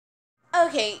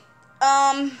okay,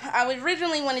 I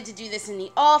originally wanted to do this in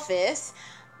the office,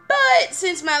 but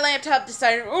since my laptop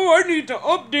decided, oh, I need to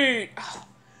update. Oh,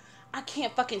 I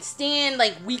can't fucking stand,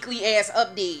 like, weekly ass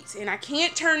updates, and I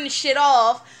can't turn the shit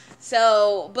off.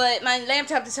 So, but my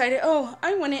laptop decided, oh,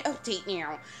 I want to update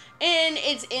now. And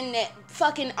it's in that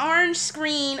fucking orange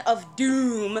screen of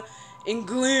doom and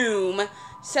gloom.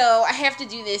 So I have to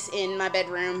do this in my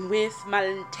bedroom with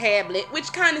my tablet,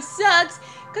 which kind of sucks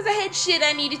because I had shit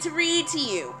I needed to read to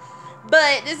you.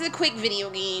 But this is a quick video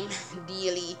game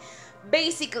dealy.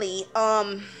 Basically,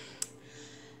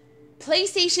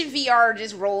 PlayStation VR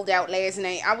just rolled out last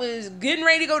night. I was getting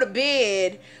ready to go to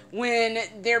bed when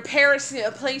their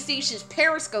PlayStation's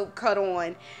Periscope cut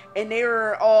on, and they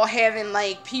were all having,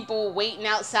 like, people waiting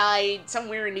outside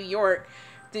somewhere in New York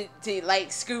to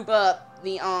like scoop up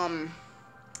the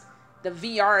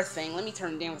VR thing. Let me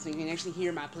turn it down so you can actually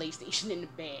hear my PlayStation in the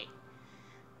back.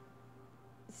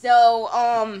 So,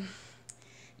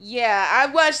 yeah, I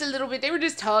watched a little bit. They were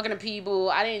just talking to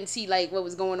people. I didn't see, like, what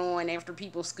was going on after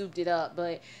people scooped it up,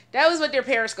 but that was what their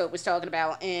Periscope was talking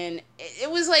about, and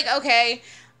it was like, okay,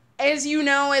 as you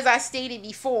know, as I stated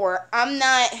before, I'm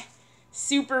not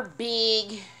super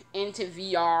big into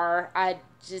VR. I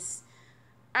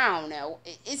don't know.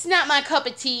 It's not my cup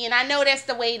of tea, and I know that's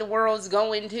the way the world's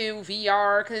going to,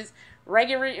 VR, because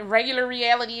regular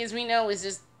reality, as we know, is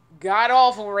just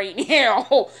god-awful right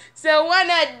now. So why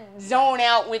not zone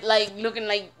out with, like, looking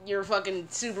like you're a fucking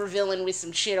super villain with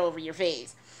some shit over your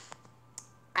face?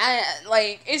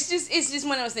 It's just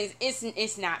one of those things.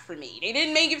 It's not for me. They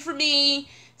didn't make it for me,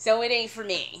 so it ain't for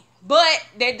me. But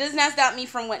that does not stop me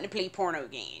from wanting to play porno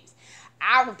games.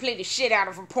 I would play the shit out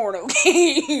of a porno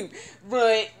game,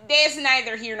 but that's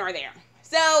neither here nor there.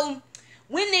 So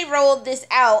when they rolled this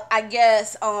out, I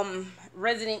guess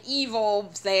Resident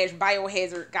Evil /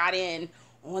 Biohazard got in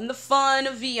on the fun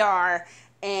of VR,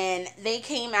 and they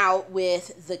came out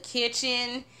with The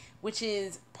Kitchen, which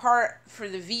is part for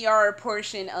the VR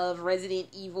portion of Resident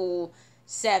Evil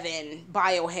 7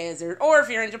 Biohazard, or if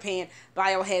you're in Japan,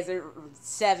 Biohazard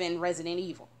 7 Resident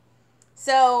Evil.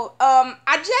 So,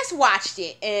 I just watched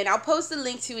it, and I'll post a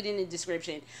link to it in the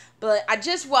description, but I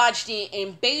just watched it,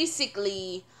 and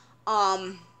basically,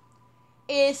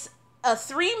 it's a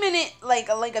 3-minute, like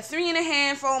a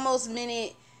 3.5 almost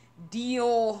minute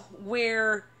deal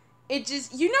where it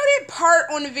just, you know that part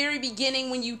on the very beginning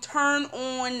when you turn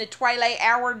on the Twilight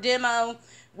Hour demo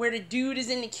where the dude is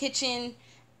in the kitchen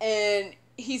and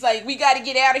he's like, we got to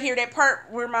get out of here. That part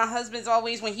where my husband's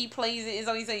always, when he plays it, is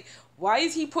always like, why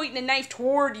is he pointing the knife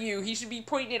toward you? He should be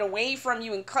pointing it away from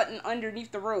you and cutting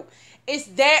underneath the rope. It's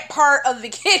that part of the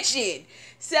kitchen.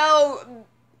 So,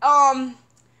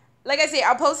 like I said,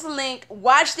 I'll post a link.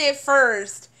 Watch that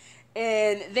first,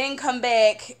 and then come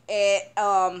back at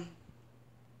 3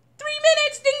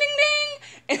 minutes, ding ding ding,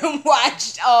 and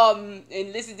watch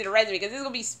and listen to the rest of it, because this is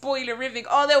gonna be spoilerific.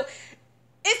 Although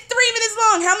it's 3 minutes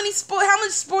long, how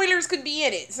much spoilers could be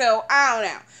in it? So I don't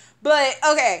know. But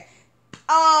okay,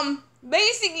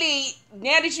 basically,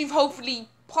 now that you've hopefully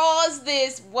paused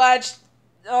this, watched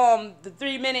the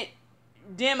 3-minute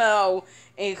demo,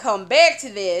 and come back to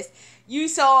this, you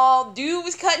saw dude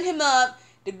was cutting him up.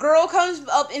 The girl comes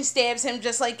up and stabs him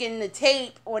just like in the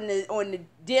tape on the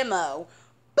demo.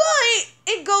 But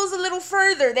it goes a little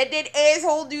further. That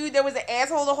asshole dude that was an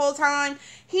asshole the whole time,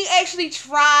 he actually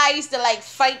tries to, like,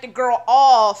 fight the girl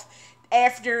off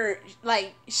after,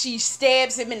 like, she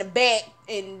stabs him in the back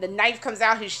and the knife comes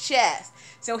out his chest.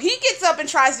 So he gets up and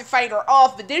tries to fight her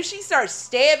off, but then she starts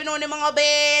stabbing on him all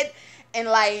bad, and,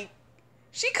 like,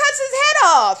 she cuts his head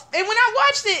off. And when I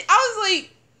watched it, I was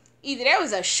like, either that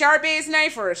was a sharp-ass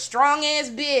knife or a strong-ass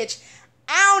bitch.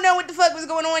 I don't know what the fuck was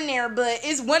going on there, but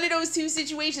it's one of those two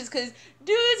situations, because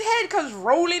dude's head comes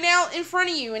rolling out in front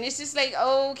of you, and it's just like,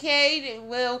 okay,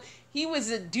 well, he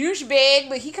was a douchebag,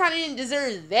 but he kind of didn't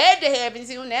deserve that to happen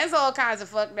to him. That's all kinds of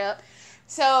fucked up.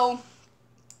 So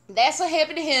that's what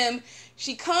happened to him.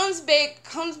 She comes back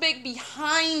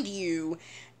behind you,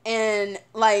 and,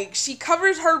 like, she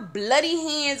covers her bloody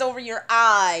hands over your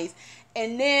eyes,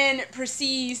 and then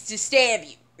proceeds to stab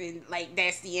you. And, like,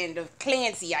 that's the end of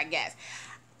Clancy, I guess.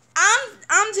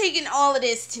 I'm taking all of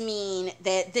this to mean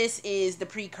that this is the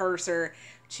precursor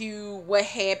to what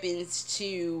happens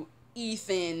to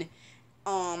Ethan,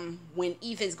 when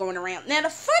Ethan's going around. Now, the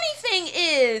funny thing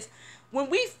is, when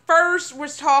we first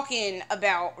was talking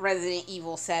about Resident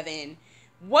Evil 7,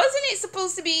 wasn't it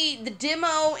supposed to be the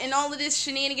demo and all of this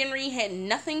shenaniganry had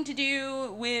nothing to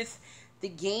do with the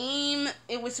game?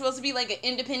 It was supposed to be like an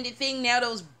independent thing. Now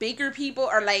those Baker people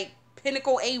are like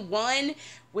Pinnacle A1.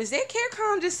 Was that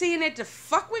Capcom just saying that to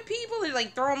fuck with people and,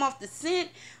 like, throw them off the scent?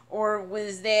 or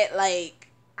was that like,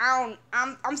 I'm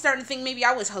starting to think maybe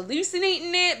I was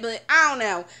hallucinating it, but I don't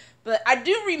know. But I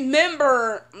do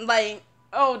remember, like,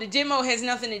 oh, the demo has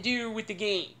nothing to do with the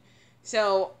game.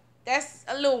 So that's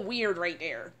a little weird right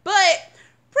there. But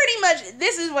pretty much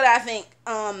this is what I think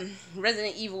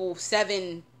Resident Evil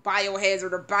 7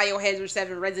 Biohazard or Biohazard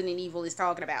 7 Resident Evil is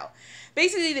talking about.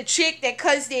 Basically, the chick that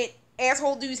cuts that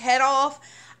asshole dude's head off,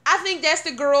 I think that's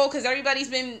the girl, because everybody's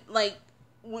been like,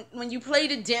 when you play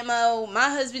the demo, my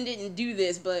husband didn't do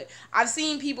this, but I've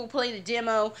seen people play the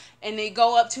demo and they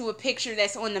go up to a picture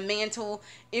that's on the mantle.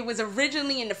 It was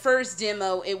originally in the first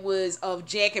demo, it was of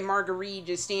Jack and Marguerite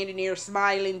just standing there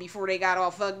smiling before they got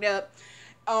all fucked up.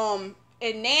 And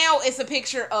now it's a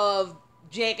picture of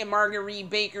Jack and Marguerite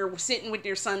Baker sitting with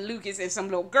their son Lucas and some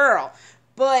little girl.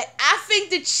 But I think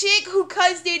the chick who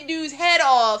cuts that dude's head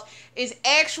off is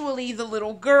actually the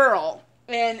little girl.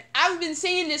 And I've been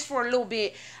saying this for a little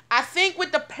bit. I think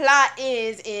what the plot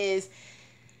is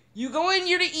you go in,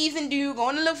 you're the Ethan dude,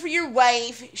 going to look for your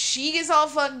wife. She gets all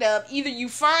fucked up. Either you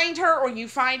find her or you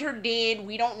find her dead.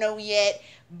 We don't know yet.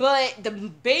 But the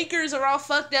Bakers are all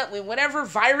fucked up with whatever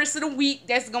virus of the week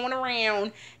that's going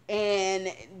around.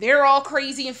 And they're all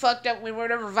crazy and fucked up with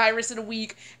whatever virus of the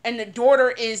week. And the daughter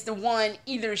is the one,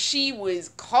 either she was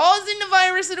causing the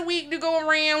virus of the week to go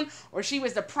around, or she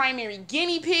was the primary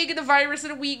guinea pig of the virus of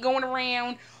the week going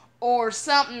around, or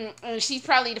something. And she's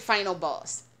probably the final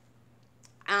boss.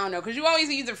 I don't know, because you always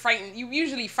either fight, you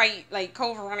usually fight, like,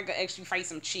 Code Veronica actually fight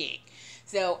some chick.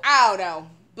 So, I don't know.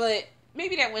 But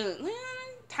maybe that wasn't...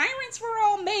 Tyrants were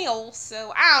all male,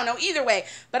 so I don't know. Either way,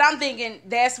 but I'm thinking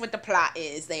that's what the plot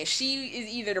is. That she is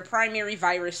either the primary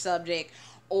virus subject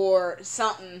or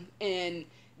something, and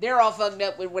they're all fucked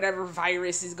up with whatever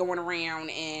virus is going around.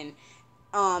 And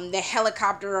the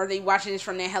helicopter, are they watching this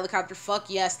from that helicopter? Fuck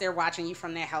yes, they're watching you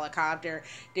from that helicopter.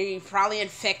 They probably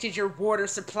infected your water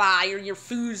supply or your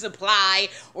food supply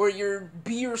or your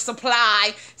beer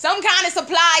supply. Some kind of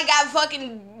supply got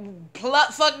fucking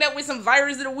fucked up with some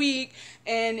virus of the week,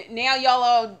 and now y'all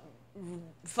all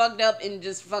fucked up and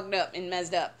just fucked up and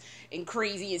messed up and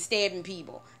crazy and stabbing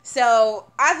people.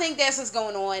 So I think that's what's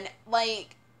going on.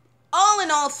 Like, all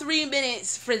in all, 3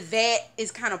 minutes for that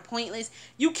is kind of pointless.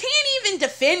 You can't even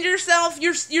defend yourself.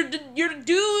 You're the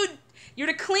dude, you're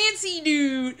the Clancy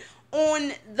dude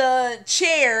on the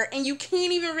chair, and you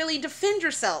can't even really defend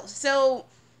yourself. So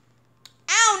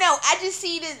I don't know. I just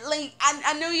see that, like,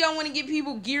 I know y'all want to get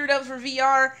people geared up for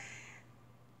VR.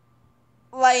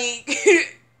 Like,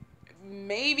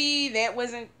 maybe that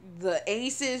wasn't the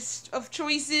acest of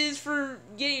choices for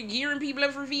gearing people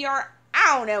up for VR.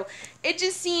 I don't know. It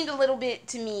just seemed a little bit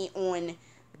to me on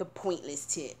the pointless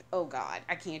tip. Oh God,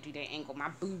 I can't do that angle. My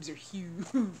boobs are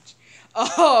huge.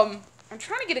 I'm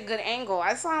trying to get a good angle.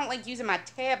 I sound like using my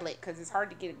tablet because it's hard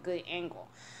to get a good angle.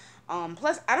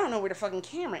 Plus, I don't know where the fucking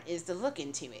camera is to look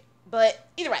into it. But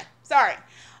either way, sorry.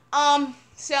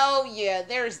 So yeah,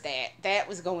 there's that. That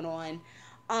was going on.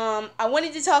 I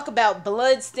wanted to talk about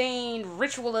Bloodstained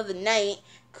Ritual of the Night.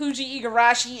 Koji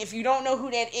Igarashi, if you don't know who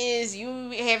that is,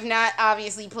 you have not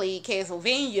obviously played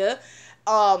Castlevania.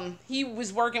 He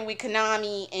was working with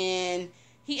Konami, and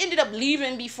he ended up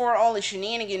leaving before all the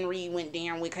shenaniganry went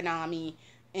down with Konami,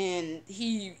 and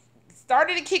he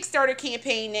started a Kickstarter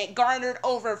campaign that garnered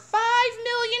over $5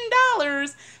 million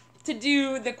to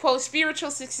do the, quote,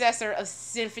 spiritual successor of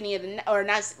Symphony of the Night, or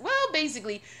not, well,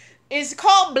 basically, it's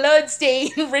called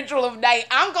Bloodstained Ritual of Night.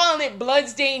 I'm calling it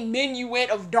Bloodstained Minuet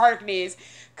of Darkness,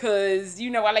 because,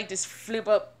 you know, I like to flip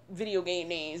up video game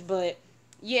names. But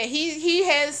yeah, he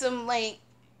has some, like,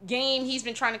 game he's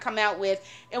been trying to come out with.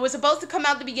 It was supposed to come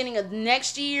out the beginning of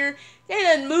next year. They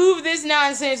done moved this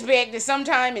nonsense back to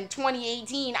sometime in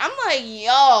 2018. I'm like,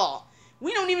 y'all,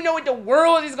 we don't even know what the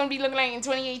world is going to be looking like in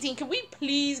 2018. Can we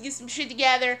please get some shit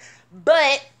together?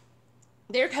 But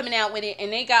they're coming out with it,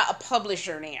 and they got a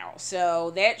publisher now.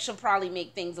 So that should probably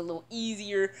make things a little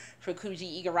easier for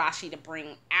Koji Igarashi to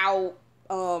bring out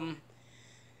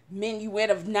Minuet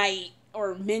of Night,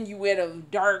 or Minuet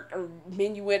of Dark, or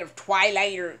Minuet of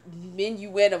Twilight, or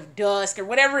Minuet of Dusk, or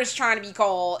whatever it's trying to be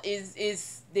called.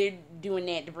 Is they're doing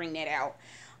that to bring that out.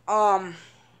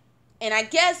 And I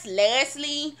guess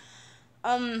lastly,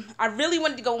 I really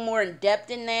wanted to go more in depth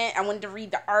in that. I wanted to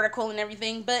read the article and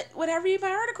everything, but what I read my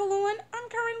article on, I'm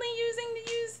currently using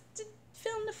to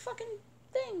film the fucking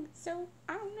thing. So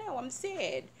I don't know. I'm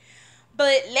sad.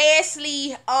 But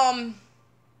lastly,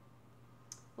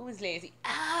 who was lastly?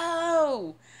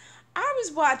 Oh,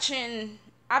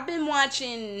 I've been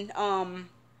watching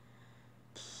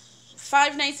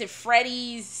Five Nights at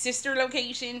Freddy's sister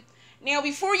location. Now,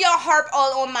 before y'all harp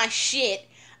all on my shit,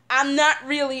 I'm not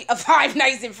really a Five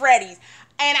Nights at Freddy's.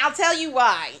 And I'll tell you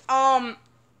why.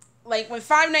 Like, when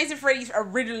Five Nights at Freddy's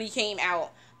originally came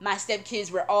out, my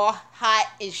stepkids were all hot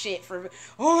as shit for,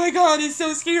 oh my god, it's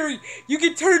so scary. You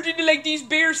get turned into, like, these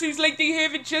bear suits like they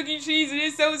have in Chuck E. Cheese, and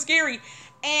it's so scary.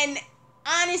 And,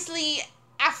 honestly,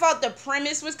 I thought the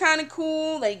premise was kind of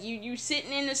cool. Like, you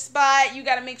sitting in the spot, you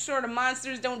gotta make sure the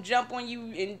monsters don't jump on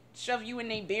you and shove you in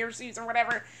their bear suits or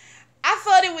whatever. I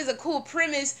thought it was a cool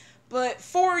premise, but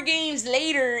 4 games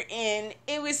later, and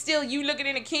it was still you looking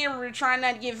in the camera trying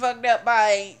not to get fucked up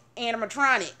by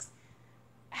animatronics.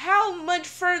 How much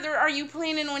further are you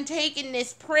planning on taking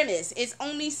this premise? It's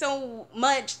only so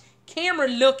much camera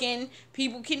looking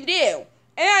people can do.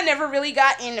 And I never really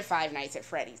got into Five Nights at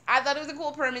Freddy's. I thought it was a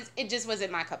cool premise. It just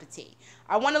wasn't my cup of tea.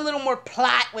 I want a little more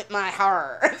plot with my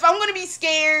horror. If I'm going to be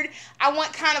scared, I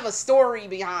want kind of a story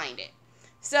behind it.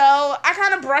 So I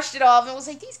kind of brushed it off and was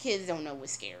like, these kids don't know what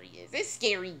scary is. It's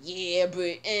scary, yeah,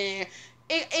 but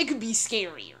it could be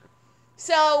scarier.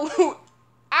 So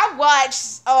I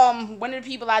watched one of the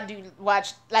people I do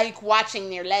watch, like watching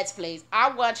their Let's Plays.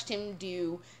 I watched him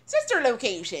do Sister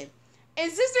Location. And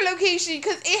Sister Location,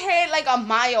 because it had like a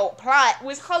mild plot,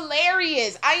 was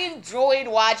hilarious. I enjoyed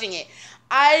watching it.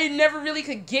 I never really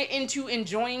could get into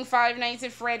enjoying Five Nights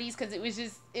at Freddy's because it was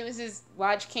just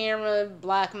watch camera,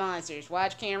 block monsters.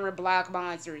 Watch camera, block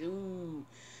monsters. Ooh.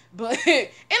 But, and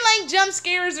like jump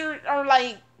scares are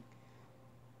like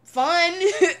fun,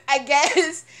 I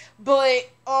guess. But,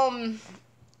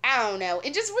 I don't know.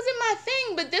 It just wasn't my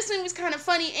thing, but this one was kind of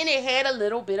funny and it had a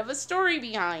little bit of a story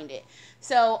behind it.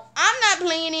 So, I'm not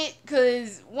playing it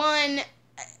because, one,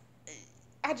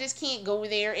 I just can't go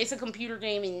there. It's a computer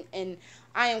game and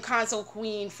I am console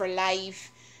queen for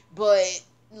life. But,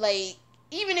 like,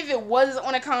 even if it was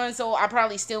on a console, I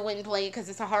probably still wouldn't play it because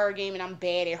it's a horror game and I'm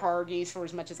bad at horror games for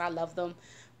as much as I love them.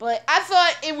 But I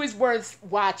thought it was worth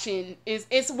watching.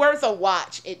 It's worth a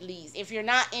watch, at least. If you're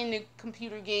not into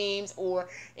computer games or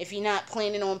if you're not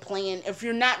planning on playing, if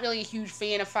you're not really a huge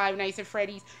fan of Five Nights at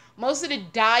Freddy's, most of the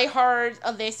diehards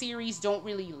of that series don't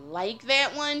really like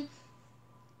that one.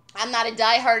 I'm not a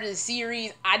diehard of the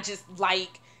series. I just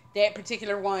like that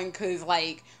particular one because,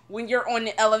 like, when you're on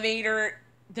the elevator,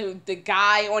 the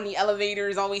guy on the elevator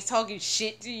is always talking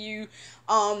shit to you.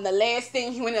 The last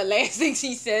thing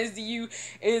she says to you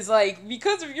is like,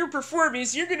 because of your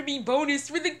performance, you're gonna be bonused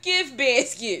with a gift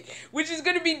basket, which is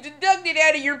gonna be deducted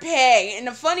out of your pay. And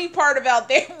the funny part about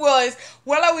that was,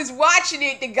 while I was watching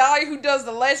it, the guy who does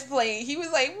the Let's Play, he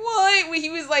was like, what? When he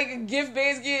was like, a gift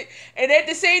basket, and at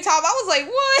the same time, I was like,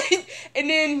 what? And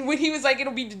then when he was like,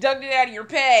 it'll be deducted out of your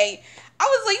pay, I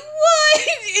was like,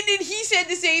 what? And then he said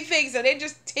the same thing, so that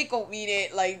just tickled me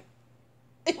that, like,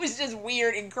 it was just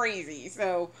weird and crazy.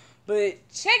 So, but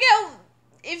check out,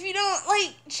 if you don't,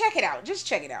 like, check it out. Just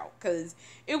check it out, because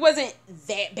it wasn't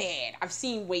that bad. I've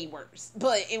seen way worse,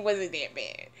 but it wasn't that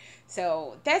bad.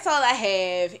 So, that's all I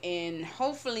have, and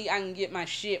hopefully I can get my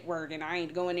shit working. I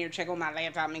ain't going there, check on my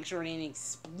laptop, make sure it didn't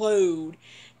explode.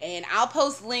 And I'll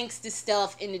post links to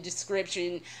stuff in the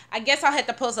description. I guess I'll have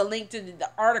to post a link to the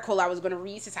article I was going to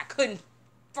read since I couldn't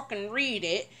fucking read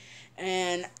it.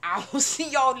 And I will see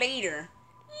y'all later.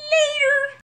 Later.